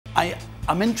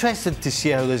I'm interested to see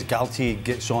how this Galtier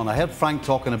gets on. I heard Frank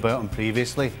talking about him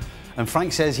previously, and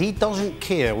Frank says he doesn't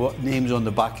care what name's on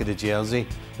the back of the jersey.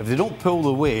 If they don't pull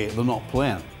the weight, they're not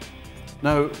playing.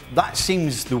 Now, that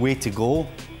seems the way to go.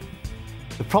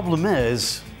 The problem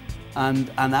is, and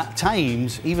at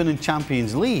times, even in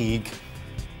Champions League,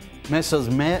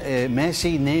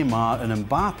 Messi, Neymar and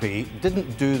Mbappe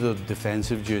didn't do their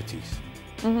defensive duties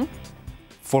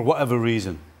for whatever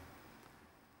reason.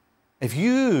 If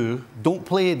you don't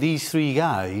play these three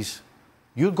guys,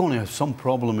 you're going to have some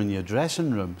problem in your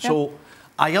dressing room. Yeah. So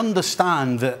I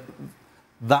understand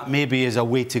that maybe is a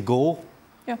way to go.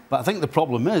 Yeah. But I think the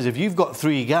problem is, if you've got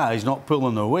three guys not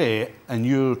pulling their weight and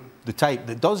you're the type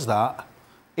that does that,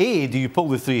 A, do you pull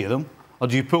the three of them or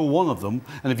do you pull one of them?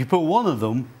 And if you pull one of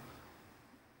them,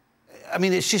 I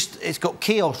mean, it's got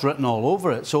chaos written all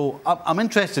over it. So I'm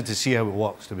interested to see how it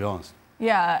works, to be honest.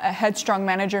 Yeah, a headstrong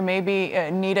manager may be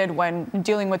needed when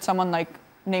dealing with someone like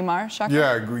Neymar, Shaka?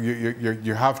 Yeah,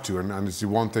 you have to, and it's the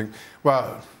one thing.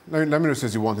 Well, let me just say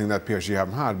it's the one thing that PSG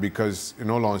haven't had, because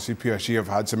in all honesty, PSG have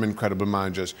had some incredible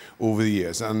managers over the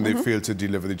years, and they failed to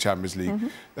deliver the Champions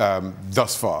League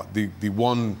thus far. The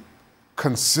one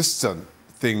consistent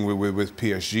thing with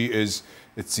PSG is,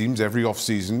 it seems every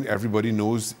off-season, everybody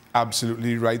knows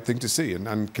absolutely the right thing to say,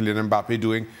 and Kylian Mbappe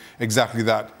doing exactly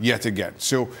that yet again.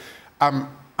 So,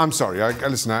 I'm sorry.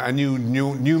 Listen, a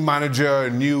new manager, a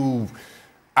new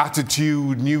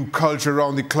attitude, new culture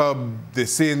around the club. They're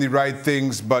saying the right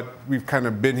things, but we've kind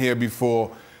of been here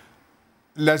before.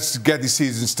 Let's get the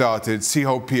season started. See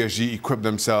how PSG equip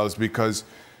themselves, because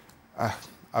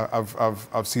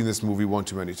I've seen this movie one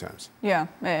too many times. Yeah,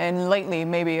 and lately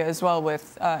maybe as well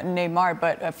with Neymar.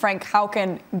 But Frank, how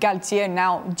can Galtier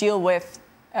now deal with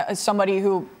somebody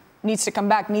who needs to come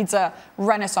back, needs a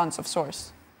renaissance of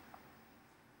sorts?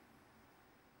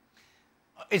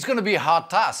 It's going to be a hard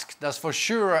task, that's for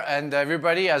sure. And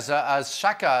everybody, as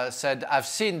Shaka said, I've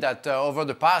seen that over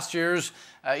the past years,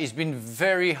 it's been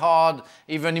very hard,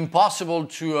 even impossible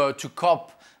to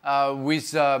cope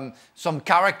with some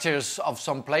characters of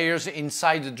some players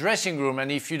inside the dressing room. And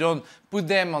if you don't put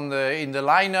them in the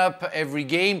lineup every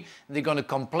game, they're going to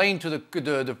complain to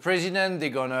the president. They're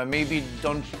going to maybe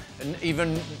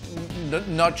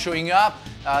not showing up.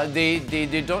 They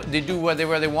do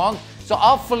whatever they want. So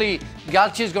hopefully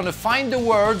Galtier is going to find the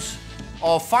words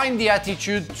or find the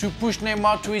attitude to push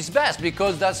Neymar to his best,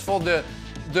 because that's for the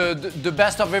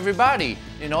best of everybody.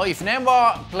 You know, if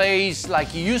Neymar plays like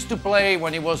he used to play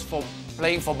when he was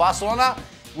playing for Barcelona,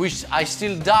 which I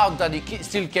still doubt that he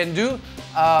still can do,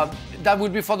 that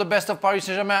would be for the best of Paris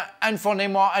Saint-Germain and for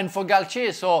Neymar and for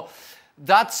Galtier. So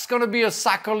that's going to be a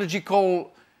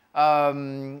psychological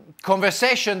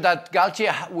conversation that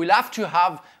Galtier will have to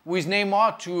have with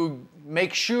Neymar to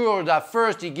make sure that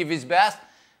first he gives his best,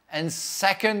 and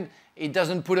second, he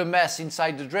doesn't put a mess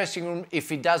inside the dressing room if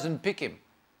he doesn't pick him.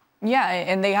 Yeah,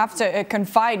 and they have to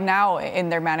confide now in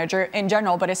their manager in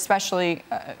general, but especially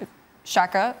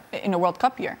Shaka in a World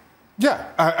Cup year.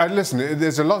 Yeah, listen,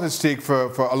 there's a lot at stake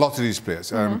for a lot of these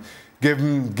players.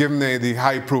 Given the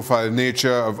high-profile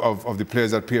nature of the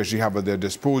players that PSG have at their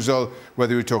disposal,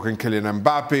 whether we're talking Kylian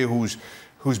Mbappe,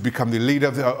 who's become the leader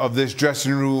of this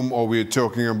dressing room, or we're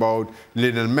talking about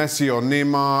Lionel Messi or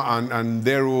Neymar and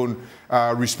their own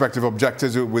respective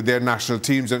objectives with their national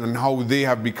teams, and how they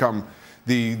have become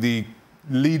the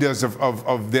leaders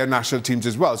of their national teams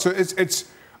as well. So it's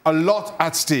a lot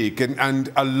at stake,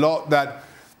 and a lot that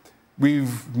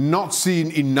we've not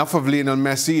seen enough of Lionel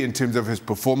Messi in terms of his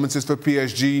performances for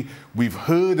PSG. We've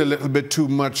heard a little bit too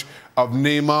much of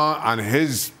Neymar and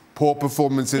his poor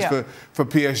performances for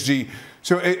PSG.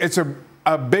 So it's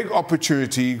a big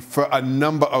opportunity for a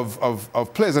number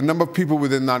of players, a number of people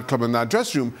within that club and that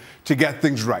dressing room to get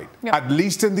things right. At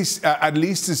least at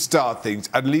least to start things,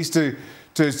 at least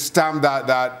to stamp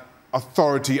that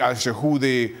authority as to who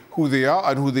they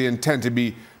are and who they intend to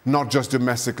be, not just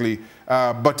domestically,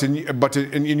 but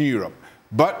in Europe.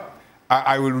 But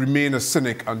I will remain a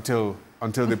cynic until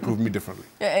they prove me differently.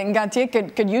 And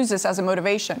Galtier could use this as a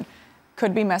motivation.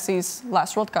 Could be Messi's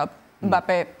last World Cup.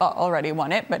 Mbappe already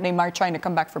won it, but Neymar trying to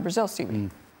come back for Brazil, Stevie.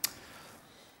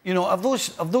 You know, of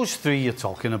those three you're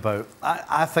talking about,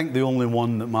 I think the only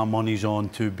one that my money's on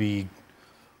to be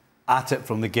at it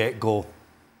from the get-go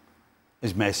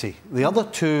is Messi. The other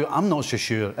two, I'm not so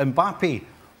sure. Mbappe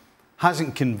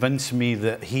hasn't convinced me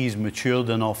that he's matured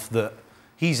enough that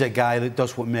he's a guy that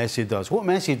does what Messi does. What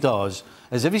Messi does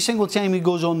is every single time he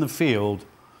goes on the field,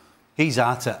 he's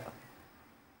at it.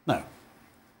 Now,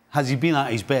 has he been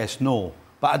at his best? No.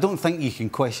 But I don't think you can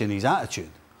question his attitude.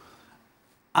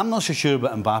 I'm not so sure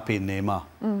about Mbappe and Neymar.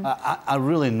 I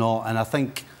really not. And I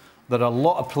think there are a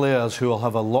lot of players who will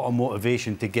have a lot of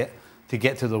motivation to get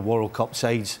to the World Cup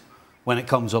sides when it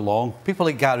comes along. People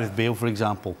like Gareth Bale, for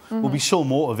example, will be so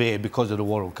motivated because of the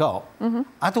World Cup.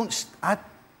 I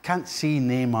can't see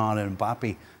Neymar and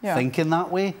Mbappe thinking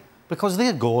that way, because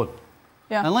they're going.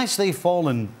 Unless they fall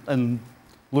and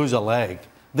lose a leg,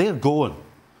 they're going.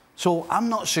 So I'm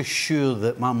not so sure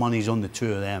that my money's on the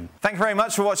two of them. Thank you very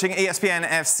much for watching ESPN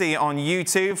FC on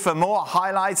YouTube. For more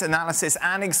highlights, analysis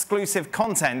and exclusive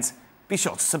content, be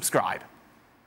sure to subscribe.